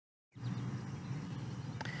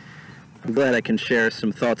I'm glad I can share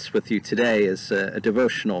some thoughts with you today as a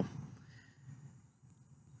devotional.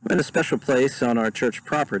 I'm in a special place on our church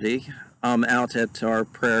property. I'm out at our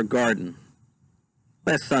prayer garden.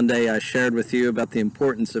 Last Sunday, I shared with you about the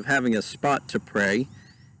importance of having a spot to pray,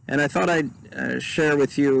 and I thought I'd share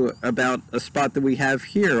with you about a spot that we have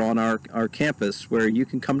here on our campus where you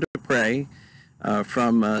can come to pray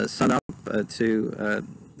from sun up to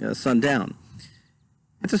sundown.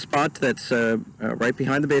 It's a spot that's right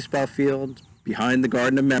behind the baseball field, behind the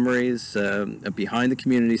Garden of Memories, behind the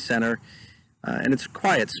community center, and it's a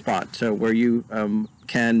quiet spot where you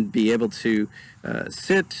can be able to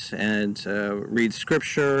sit and read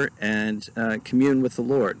Scripture and commune with the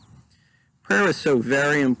Lord. Prayer is so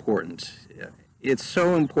very important. It's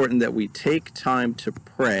so important that we take time to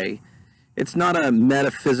pray. It's not a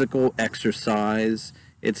metaphysical exercise.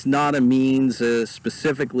 It's not a means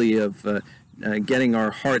specifically of getting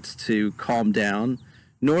our hearts to calm down,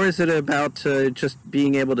 nor is it about just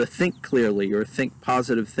being able to think clearly or think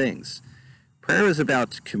positive things. Prayer is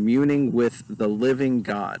about communing with the living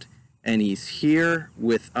God, and He's here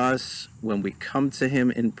with us when we come to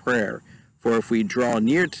Him in prayer. For if we draw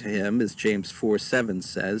near to Him, as James 4:7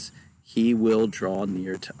 says, He will draw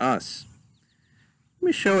near to us. Let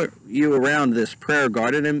me show you around this prayer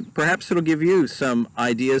garden, and perhaps it'll give you some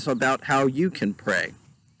ideas about how you can pray.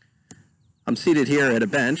 I'm seated here at a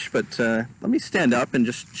bench, but let me stand up and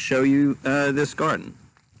just show you this garden.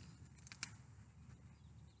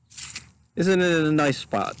 Isn't it a nice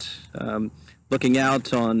spot? Looking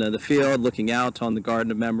out on the field, looking out on the Garden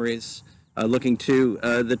of Memories, looking to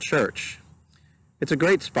the church. It's a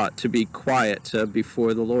great spot to be quiet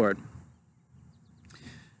before the Lord.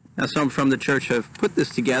 Now, some from the church have put this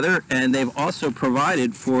together, and they've also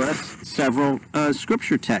provided for us several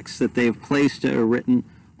scripture texts that they've placed written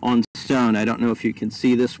on stone. I don't know if you can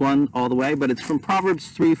see this one all the way, but it's from Proverbs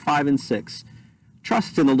 3, 5, and 6.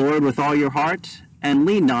 Trust in the Lord with all your heart, and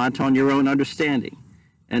lean not on your own understanding.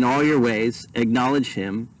 In all your ways acknowledge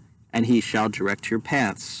Him, and He shall direct your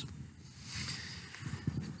paths.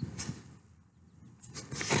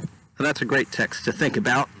 So that's a great text to think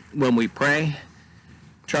about when we pray.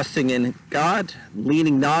 Trusting in God,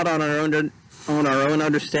 leaning not on our own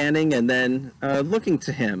understanding, and then looking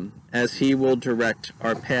to Him as He will direct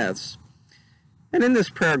our paths. And in this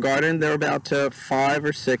prayer garden, there are about 5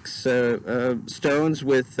 or 6 stones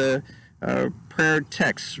with prayer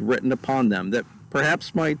texts written upon them that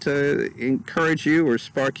perhaps might encourage you or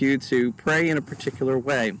spark you to pray in a particular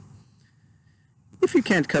way. If you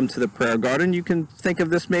can't come to the prayer garden, you can think of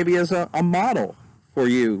this maybe as a model for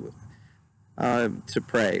you to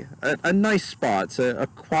pray. A nice spot, a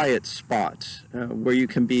quiet spot where you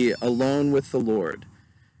can be alone with the Lord.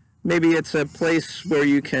 Maybe it's a place where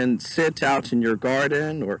you can sit out in your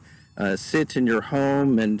garden or sit in your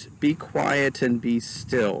home and be quiet and be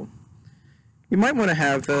still. You might want to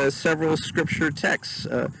have several scripture texts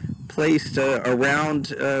placed around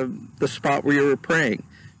the spot where you're praying,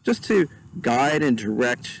 just to guide and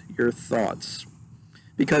direct your thoughts.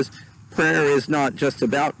 Because prayer is not just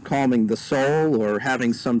about calming the soul or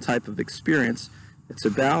having some type of experience. It's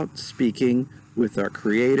about speaking with our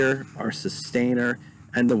Creator, our Sustainer,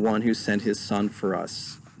 and the one who sent His Son for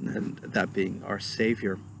us, and that being our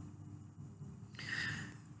Savior.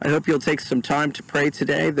 I hope you'll take some time to pray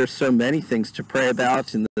today. There's so many things to pray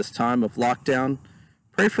about in this time of lockdown.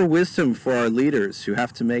 Pray for wisdom for our leaders who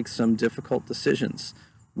have to make some difficult decisions,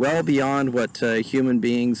 well beyond what human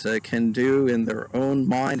beings can do in their own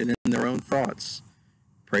mind and in their own thoughts.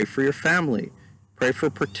 Pray for your family. Pray for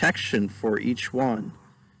protection for each one.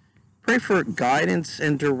 Pray for guidance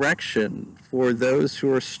and direction for those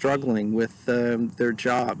who are struggling with their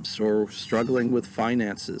jobs or struggling with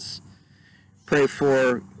finances. Pray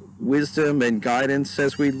for wisdom and guidance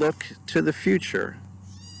as we look to the future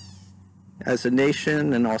as a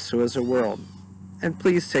nation and also as a world. And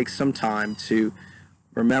please take some time to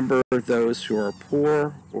remember those who are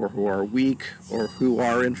poor or who are weak or who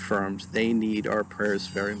are infirmed. They need our prayers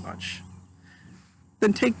very much.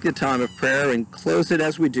 Then take the time of prayer and close it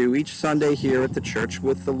as we do each Sunday here at the church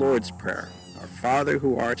with the Lord's Prayer. Our Father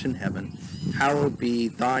who art in heaven, hallowed be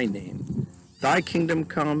thy name. Thy kingdom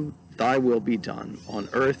come, thy will be done, on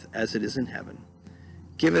earth as it is in heaven.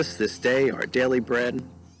 Give us this day our daily bread,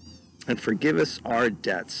 and forgive us our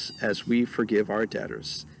debts as we forgive our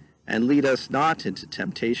debtors. And lead us not into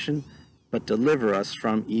temptation, but deliver us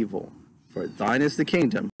from evil. For thine is the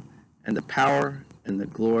kingdom, and the power, and the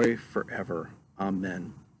glory forever.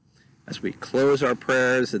 Amen. As we close our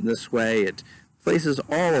prayers in this way, it places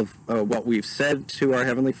all of what we've said to our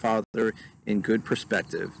Heavenly Father in good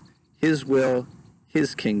perspective. His will,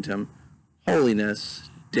 His kingdom, holiness,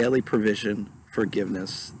 daily provision,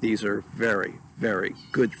 forgiveness. These are very, very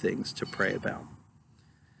good things to pray about.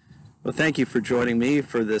 Well, thank you for joining me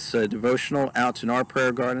for this devotional out in our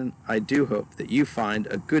prayer garden. I do hope that you find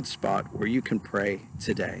a good spot where you can pray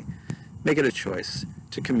today. Make it a choice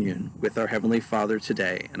to commune with our Heavenly Father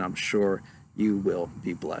today, and I'm sure you will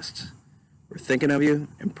be blessed. We're thinking of you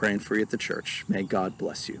and praying for you at the church. May God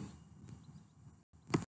bless you.